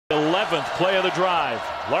11th play of the drive.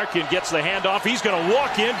 Larkin gets the handoff. He's going to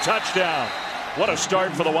walk in. Touchdown. What a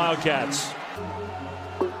start for the Wildcats.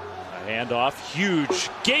 A handoff. Huge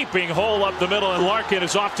gaping hole up the middle, and Larkin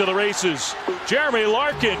is off to the races. Jeremy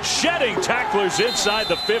Larkin shedding tacklers inside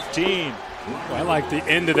the 15. I like the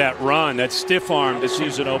end of that run, that stiff arm. The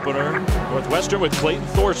season opener. Northwestern with Clayton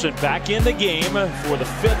Thorson back in the game for the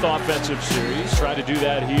 5th offensive series. Try to do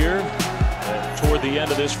that here. Toward the end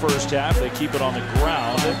of this first half, they keep it on the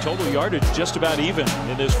ground. And total yardage just about even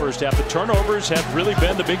in this first half. The turnovers have really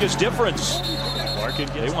been the biggest difference. Larkin,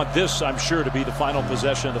 they want this, I'm sure, to be the final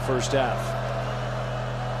possession of the first half.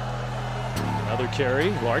 Another carry.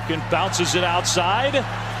 Larkin bounces it outside,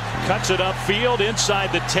 cuts it upfield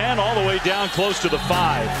inside the 10, all the way down close to the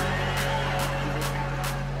 5.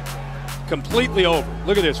 Completely over.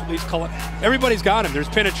 Look at this. Everybody's got him. There's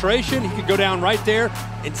penetration. He could go down right there.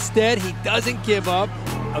 Instead, he doesn't give up.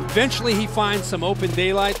 Eventually, he finds some open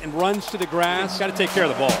daylight and runs to the grass. Got to take care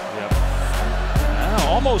of the ball. Yep.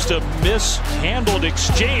 Almost a mishandled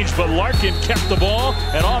exchange, but Larkin kept the ball,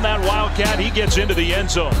 and on that Wildcat, he gets into the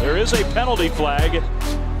end zone. There is a penalty flag.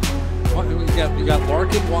 You got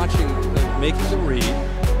Larkin making the read,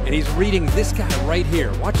 and he's reading this guy right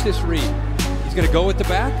here. Watch this read. He's going to go with the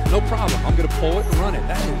back? No problem. I'm going to pull it and run it.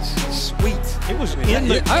 That is sweet. It was in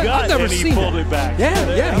the gut, I've never and he seen pulled that. it back.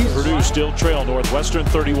 Yeah. Purdue still trail. Northwestern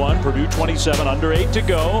 31, Purdue 27, under 8 to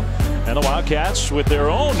go. And the Wildcats with their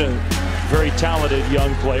own very talented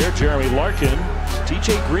young player, Jeremy Larkin.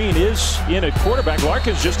 TJ Green is in at quarterback.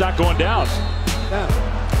 Larkin's just not going down.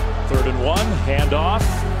 Yeah. 3rd and 1,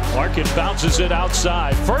 handoff. Larkin bounces it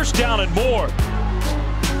outside. First down and more.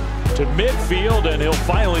 To midfield, and he'll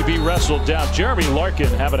finally be wrestled down. Jeremy Larkin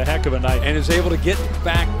having a heck of a night. And is able to get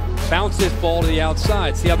back, bounce this ball to the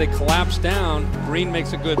outside. See how they collapse down. Green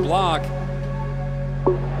makes a good block.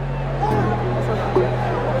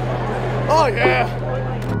 Oh, yeah.